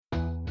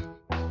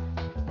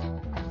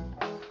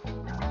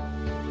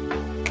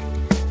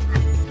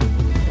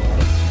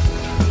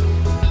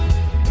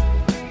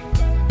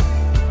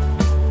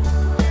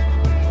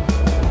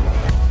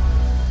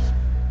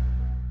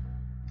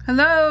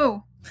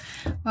Hello!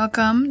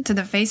 Welcome to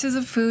the Faces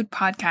of Food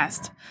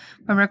podcast.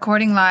 We're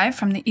recording live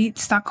from the Eat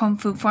Stockholm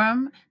Food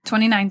Forum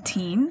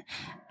 2019.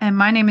 And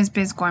my name is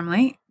Biz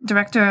Gormley,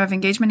 Director of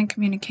Engagement and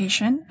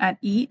Communication at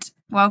Eat.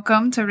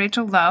 Welcome to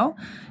Rachel Lowe,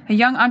 a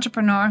young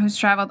entrepreneur who's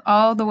traveled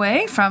all the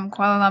way from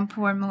Kuala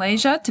Lumpur,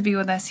 Malaysia to be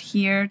with us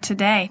here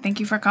today. Thank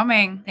you for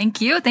coming.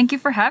 Thank you. Thank you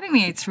for having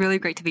me. It's really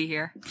great to be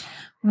here.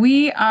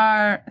 We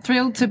are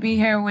thrilled to be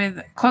here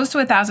with close to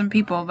 1,000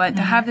 people, but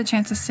to have the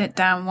chance to sit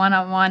down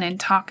one-on-one and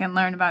talk and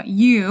learn about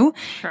you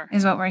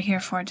is what we're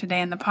here for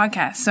today in the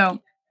podcast. So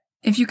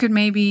if you could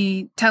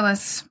maybe tell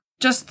us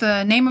just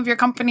the name of your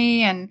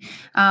company and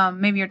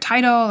maybe your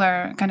title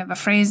or kind of a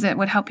phrase that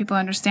would help people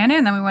understand it.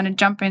 And then we want to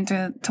jump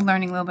into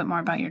learning a little bit more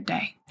about your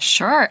day.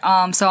 Sure.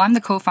 So I'm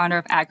the co-founder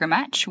of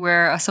AgriMatch.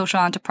 We're a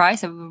social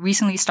enterprise that we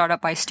recently started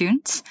up by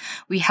students.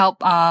 We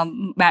help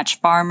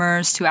match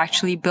farmers to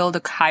actually build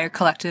a higher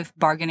collective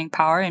bargaining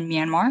power in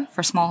Myanmar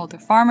for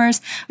smallholder farmers.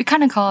 We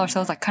kind of call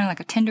ourselves like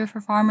a Tinder for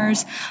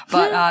farmers,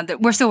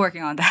 but we're still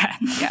working on that.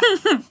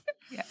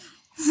 Yeah.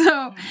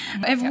 So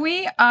if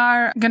we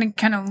are going to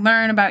kind of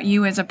learn about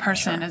you as a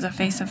person, as a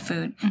face of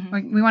food,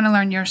 we want to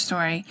learn your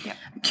story. Yeah.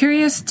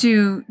 Curious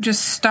to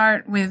just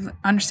start with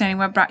understanding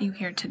what brought you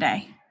here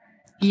today.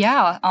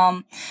 Yeah.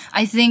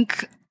 I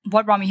think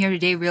what brought me here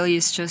today really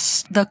is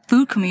just the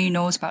food community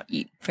knows about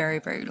Eat very,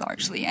 very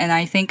largely. And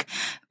I think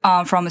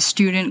from a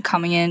student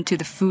coming into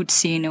the food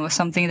scene, it was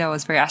something that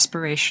was very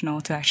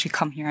aspirational to actually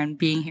come here and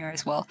being here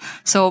as well.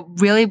 So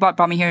really what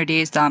brought me here today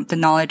is the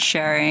knowledge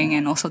sharing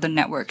and also the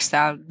networks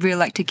that I really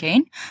like to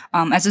gain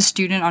as a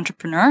student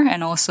entrepreneur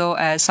and also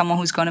as someone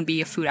who's going to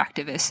be a food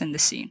activist in the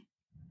scene.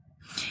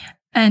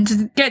 And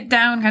to get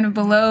down kind of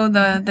below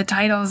the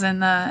titles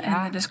and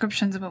the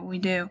descriptions of what we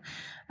do.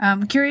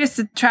 I'm curious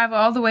to travel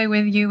all the way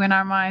with you in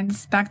our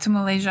minds back to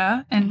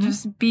Malaysia and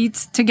just be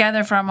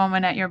together for a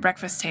moment at your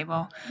breakfast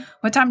table.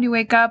 What time do you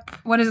wake up?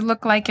 What does it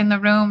look like in the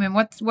room? And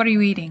what are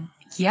you eating?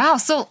 Yeah,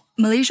 so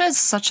Malaysia is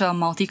such a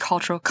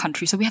multicultural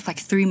country. So we have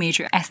 3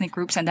 major ethnic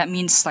groups, and that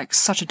means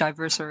such a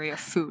diverse array of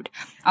food.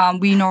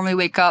 We normally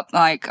wake up,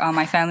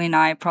 my family and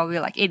I, probably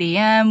 8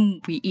 a.m.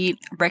 We eat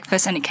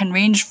breakfast, and it can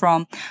range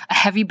from a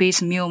heavy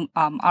base meal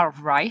out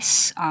of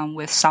rice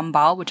with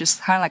sambal, which is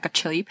kind of like a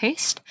chili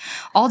paste,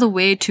 all the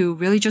way to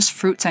really just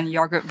fruits and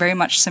yogurt, very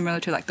much similar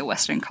to the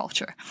Western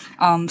culture.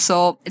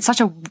 So it's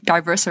such a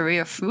diverse array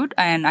of food,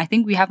 and I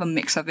think we have a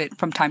mix of it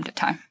from time to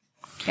time.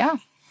 Yeah.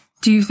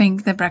 Do you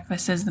think that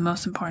breakfast is the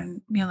most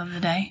important meal of the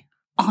day?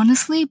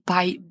 Honestly,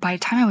 by the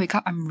time I wake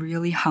up, I'm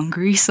really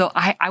hungry. So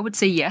I would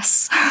say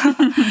yes.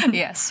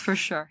 Yes, for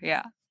sure.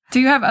 Yeah. Do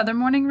you have other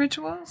morning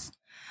rituals?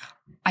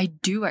 I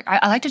do.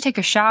 I like to take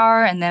a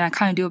shower and then I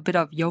kind of do a bit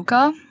of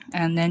yoga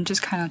and then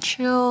just kind of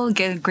chill,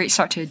 get a great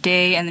start to the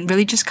day and then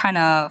really just kind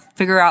of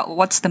figure out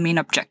what's the main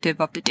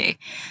objective of the day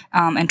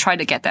and try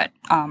to get that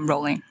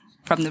rolling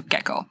from the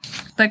get-go.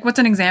 What's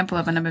an example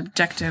of an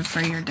objective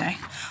for your day?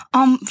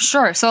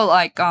 Sure. So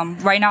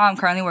right now I'm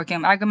currently working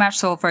on AgriMatch.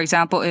 So for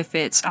example, if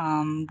it's,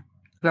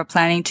 we're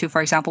planning to,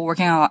 for example,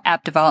 working on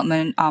app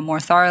development, more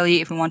thoroughly.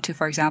 If we want to,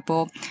 for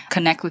example,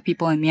 connect with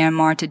people in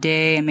Myanmar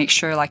today and make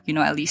sure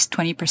at least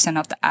 20%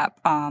 of the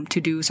app,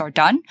 to-dos are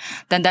done,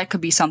 then that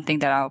could be something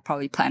that I'll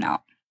probably plan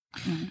out.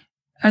 Mm-hmm.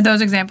 Are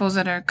those examples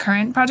that are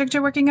current projects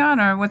you're working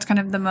on, or what's kind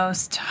of the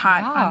most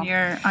hot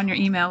on your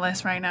email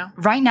list right now?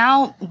 Right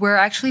now, we're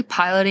actually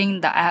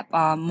piloting the app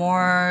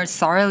more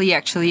thoroughly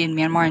actually in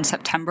Myanmar in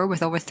September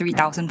with over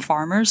 3,000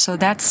 farmers. So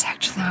that's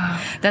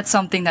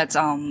something that's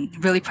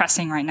really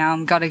pressing right now.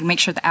 I've got to make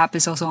sure the app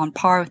is also on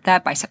par with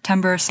that by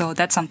September. So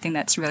that's something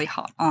that's really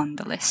hot on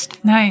the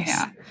list. Nice.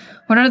 Yeah.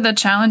 What are the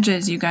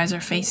challenges you guys are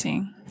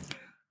facing?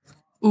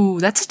 Ooh,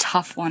 that's a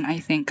tough one, I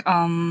think.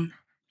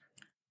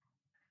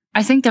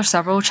 I think there are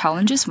several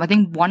challenges. I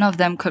think one of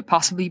them could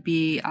possibly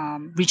be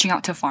reaching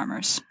out to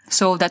farmers.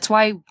 So that's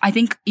why I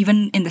think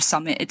even in the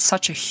summit, it's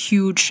such a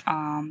huge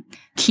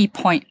key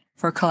point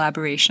for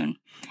collaboration.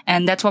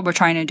 And that's what we're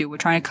trying to do. We're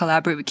trying to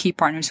collaborate with key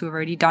partners who have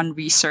already done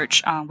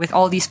research with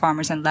all these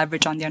farmers and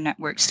leverage on their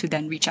networks to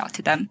then reach out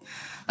to them.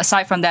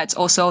 Aside from that, it's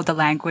also the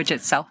language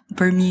itself,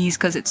 Burmese,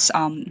 because it's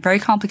very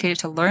complicated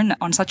to learn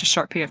on such a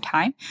short period of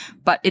time.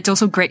 But it's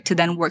also great to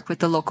then work with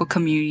the local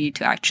community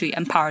to actually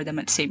empower them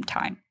at the same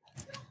time.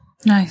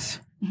 Nice.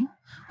 Mm-hmm.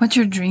 What's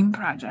your dream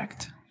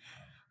project?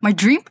 My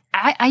dream?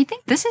 I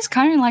think this is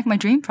kind of like my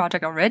dream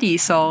project already.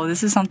 So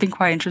this is something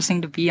quite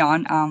interesting to be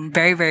on. I'm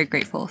very, very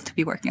grateful to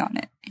be working on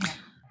it.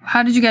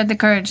 How did you get the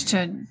courage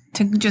to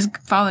just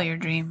follow your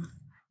dream?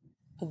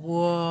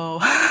 Whoa,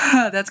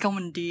 that's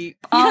coming deep.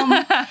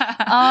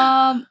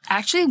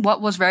 Actually,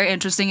 what was very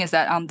interesting is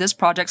that this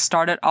project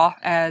started off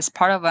as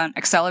part of an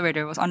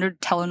accelerator. It was under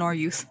Telenor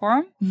Youth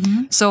Forum.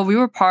 Mm-hmm. So we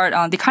were part.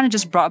 They kind of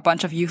just brought a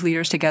bunch of youth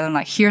leaders together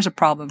and here's a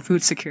problem,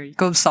 food security,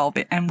 go solve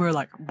it. And we're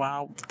like,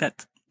 wow,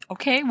 that's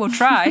okay, we'll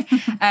try.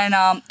 And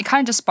it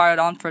kind of just spiraled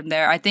on from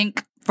there. I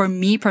think for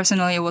me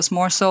personally, it was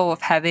more so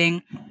of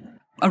having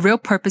a real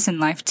purpose in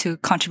life to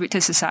contribute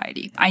to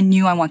society. I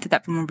knew I wanted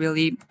that from a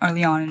really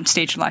early on in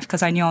stage of life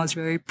because I knew I was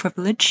very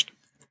privileged.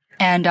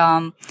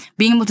 And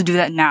being able to do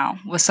that now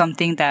was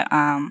something that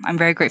I'm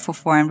very grateful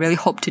for and really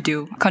hope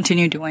to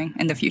continue doing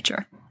in the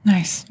future.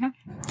 Nice. Yeah.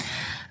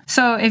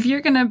 So if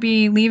you're going to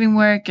be leaving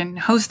work and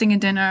hosting a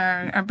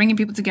dinner or bringing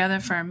people together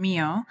for a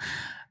meal,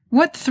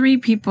 what 3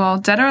 people,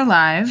 dead or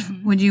alive,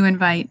 would you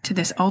invite to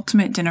this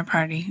ultimate dinner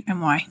party and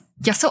why?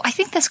 Yeah, so I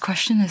think this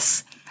question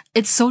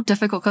it's so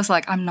difficult because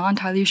like I'm not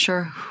entirely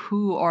sure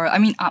who or I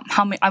mean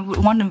how many. I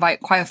would want to invite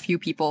quite a few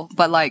people,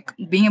 but like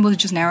being able to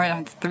just narrow it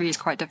down to 3 is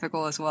quite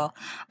difficult as well.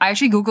 I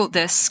actually Googled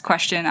this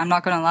question, I'm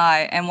not gonna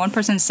lie, and one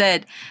person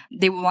said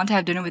they would want to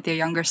have dinner with their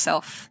younger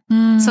self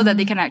so that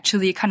they can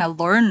actually kind of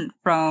learn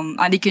from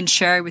and they can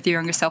share with their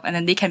younger self, and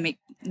then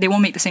they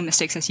won't make the same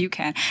mistakes as you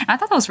can. And I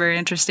thought that was very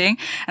interesting,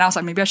 and I was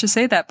like, maybe I should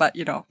say that, but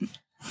you know.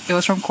 It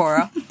was from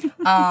Quora.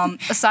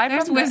 Aside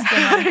There's from wisdom.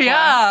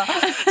 yeah.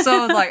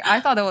 So like I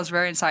thought that was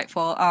very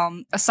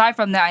insightful. Aside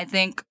from that, I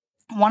think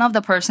one of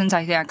the persons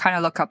I think I kind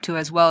of look up to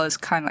as well is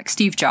kind of like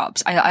Steve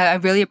Jobs. I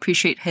really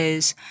appreciate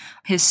his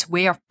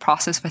way of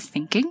process for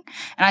thinking.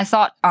 And I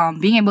thought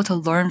being able to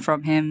learn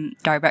from him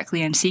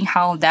directly and seeing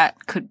how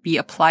that could be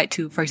applied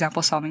to, for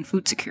example, solving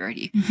food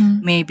security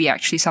may be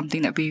actually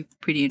something that'd be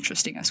pretty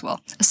interesting as well.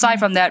 Aside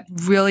from that,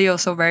 really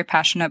also very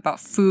passionate about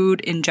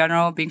food in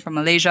general, being from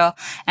Malaysia.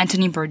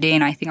 Anthony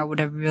Bourdain, I think I would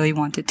have really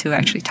wanted to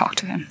actually talk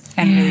to him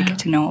and really get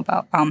to know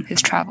about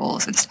his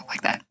travels and stuff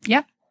like that.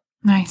 Yeah.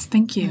 Nice.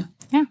 Thank you.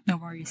 Yeah, no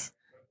worries.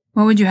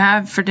 What would you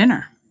have for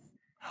dinner?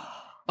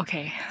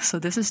 Okay, so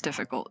this is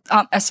difficult,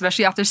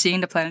 especially after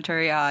seeing the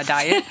planetary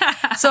diet.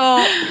 So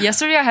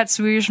yesterday I had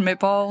Swedish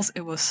meatballs.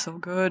 It was so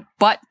good.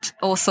 But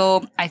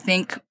also, I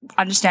think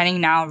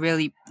understanding now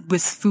really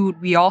with food,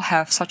 we all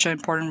have such an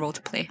important role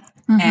to play.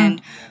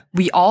 And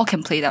we all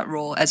can play that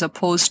role as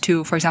opposed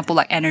to, for example,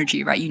 like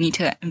energy, right? You need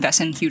to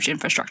invest in huge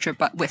infrastructure.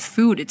 But with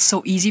food, it's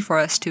so easy for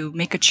us to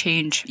make a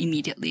change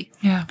immediately.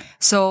 Yeah.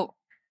 So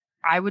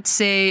I would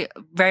say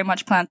very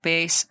much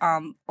plant-based,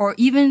 or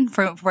even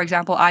for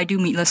example, I do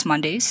meatless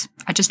Mondays.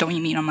 I just don't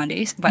eat meat on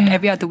Mondays, but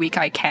every other week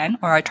I can,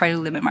 or I try to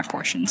limit my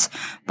portions.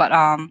 But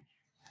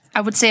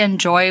I would say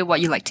enjoy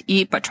what you like to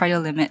eat, but try to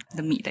limit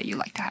the meat that you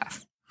like to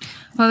have.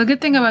 Well, the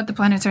good thing about the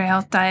planetary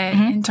health diet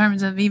in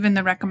terms of even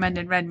the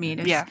recommended red meat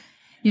is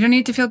you don't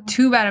need to feel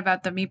too bad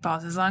about the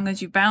meatballs as long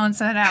as you balance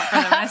that out for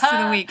the rest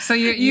of the week. So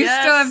you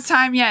still have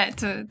time yet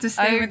to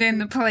stay within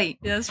the plate.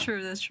 Yeah, that's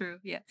true. That's true.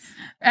 Yeah.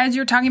 As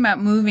you're talking about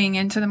moving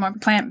into the more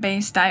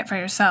plant-based diet for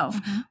yourself,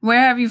 where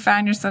have you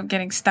found yourself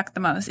getting stuck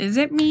the most? Is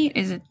it meat?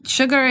 Is it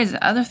sugar? Is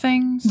it other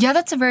things? Yeah,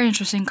 that's a very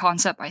interesting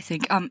concept, I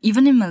think.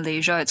 Even in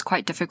Malaysia, it's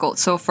quite difficult.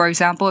 So, for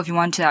example, if you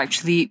want to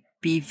actually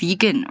be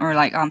vegan or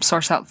like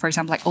source out, for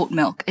example, like oat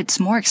milk, it's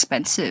more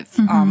expensive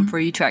for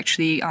you to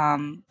actually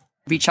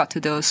reach out to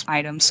those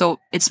items. So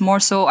it's more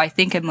so, I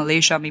think in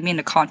Malaysia, maybe in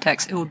the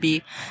context, it would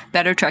be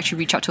better to actually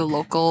reach out to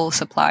local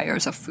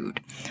suppliers of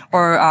food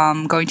or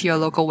going to your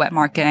local wet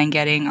market and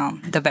getting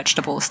the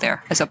vegetables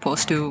there as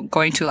opposed to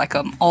going to like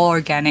an all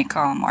organic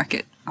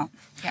market.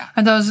 Yeah.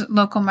 Are those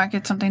local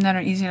markets something that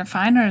are easy to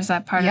find, or is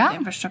that part of the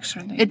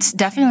infrastructure? It's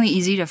definitely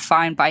easy to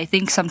find, but I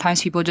think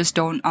sometimes people just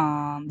don't,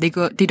 they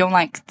don't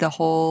like the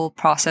whole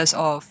process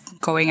of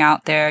going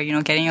out there, you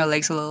know, getting your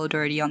legs a little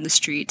dirty on the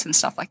streets and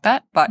stuff like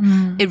that. But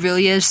it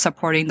really is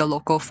supporting the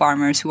local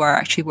farmers who are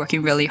actually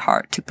working really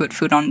hard to put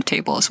food on the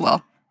table as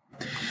well.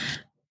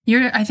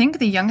 You're, I think,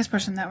 the youngest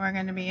person that we're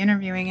going to be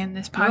interviewing in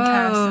this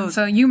podcast. Whoa, and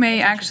so you may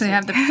actually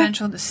have the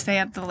potential to stay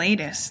up the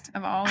latest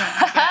of all of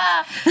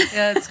them.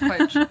 Yeah, it's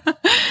quite true.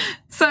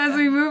 So as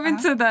we move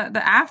into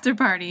the after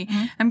party,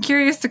 I'm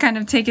curious to kind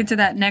of take it to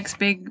that next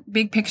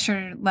big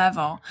picture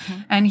level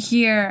and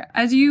hear,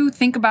 as you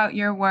think about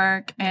your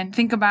work and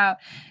think about,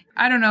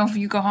 I don't know if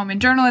you go home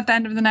and journal at the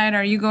end of the night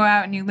or you go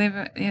out and you live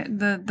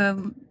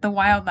the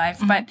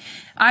wildlife, but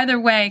either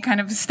way, kind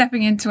of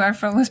stepping into our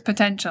fullest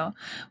potential.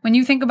 When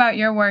you think about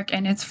your work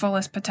and its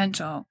fullest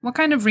potential, what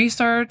kind of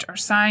research or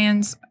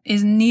science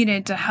is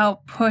needed to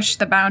help push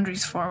the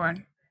boundaries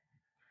forward?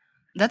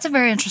 That's a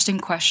very interesting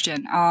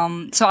question.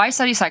 So I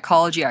study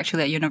psychology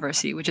actually at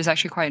university, which is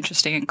actually quite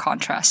interesting in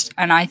contrast.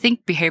 And I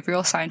think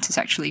behavioral science is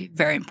actually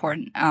very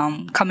important,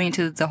 coming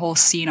into the whole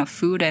scene of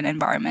food and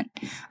environment.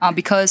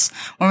 Because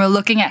when we're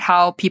looking at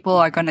how people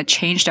are going to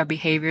change their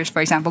behaviors, for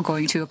example,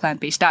 going to a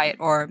plant-based diet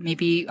or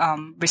maybe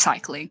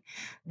recycling,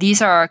 these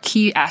are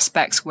key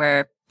aspects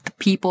where the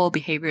people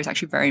behavior is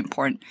actually very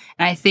important.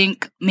 And I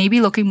think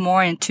maybe looking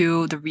more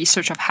into the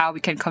research of how we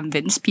can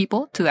convince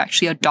people to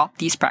actually adopt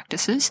these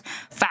practices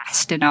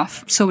fast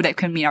enough so that it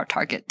can meet our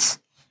targets.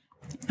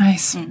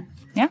 Nice.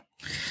 Yeah.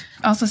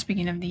 Also,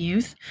 speaking of the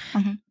youth,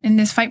 in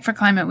this fight for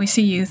climate, we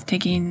see youth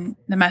taking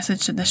the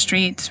message to the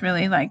streets,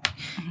 really like,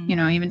 you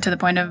know, even to the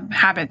point of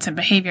habits and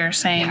behavior,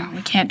 saying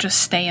we can't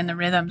just stay in the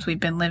rhythms we've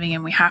been living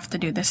in. We have to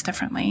do this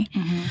differently.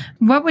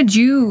 What would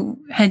you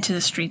head to the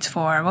streets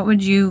for? What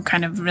would you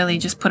kind of really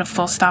just put a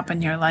full stop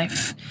in your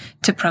life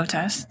to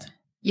protest?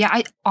 Yeah,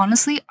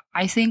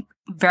 I think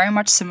very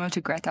much similar to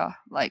Greta,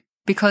 like,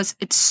 because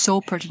it's so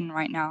pertinent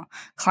right now.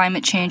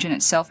 Climate change in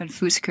itself and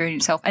food security in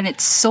itself. And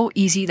it's so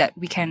easy that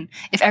we can,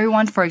 if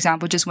everyone, for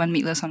example, just went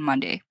meatless on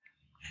Monday,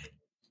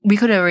 we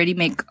could already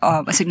make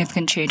a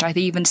significant change. I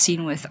think even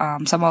seen with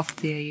some of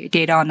the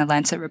data on the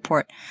Lancet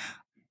report,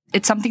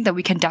 it's something that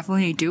we can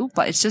definitely do,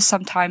 but it's just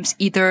sometimes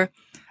either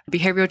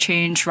behavioral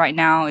change right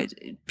now,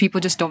 people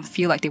just don't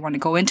feel like they want to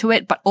go into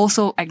it, but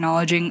also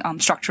acknowledging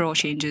structural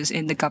changes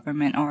in the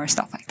government or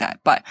stuff like that.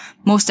 But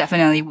most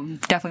definitely, we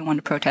definitely want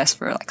to protest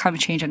for like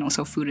climate change and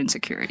also food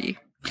insecurity.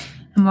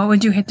 And what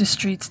would you hit the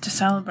streets to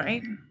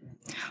celebrate?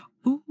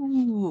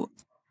 Ooh.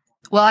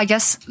 Well, I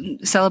guess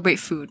celebrate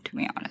food, to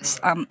be honest.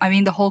 I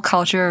mean, the whole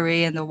culture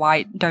array and the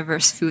wide,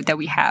 diverse food that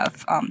we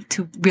have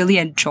to really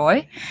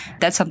enjoy,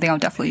 that's something I'll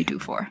definitely do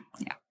for.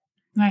 Yeah.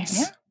 Nice.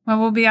 Yeah. Well,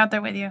 we'll be out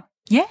there with you.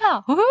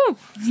 Yeah. Woohoo.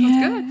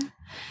 Sounds good.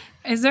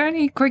 Is there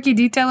any quirky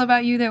detail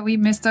about you that we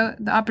missed the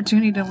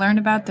opportunity to learn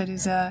about that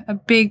is a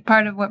big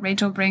part of what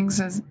Rachel brings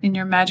in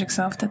your magic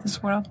self to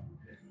this world?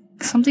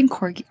 Something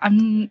quirky.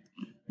 I'm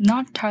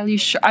not entirely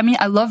sure. I mean,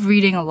 I love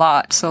reading a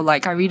lot. So,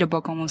 like, I read a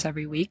book almost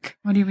every week.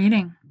 What are you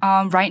reading?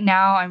 Right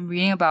now, I'm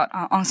reading about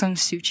Aung San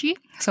Suu Kyi.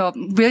 So,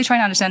 I'm really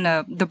trying to understand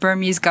the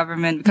Burmese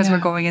government because we're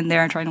going in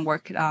there and trying to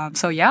work.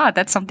 So, yeah,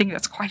 that's something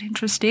that's quite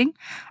interesting.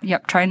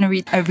 Yep, trying to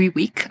read every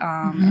week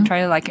and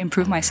try to, like,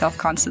 improve myself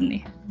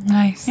constantly.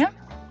 Nice. Yeah.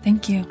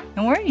 Thank you.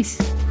 No worries.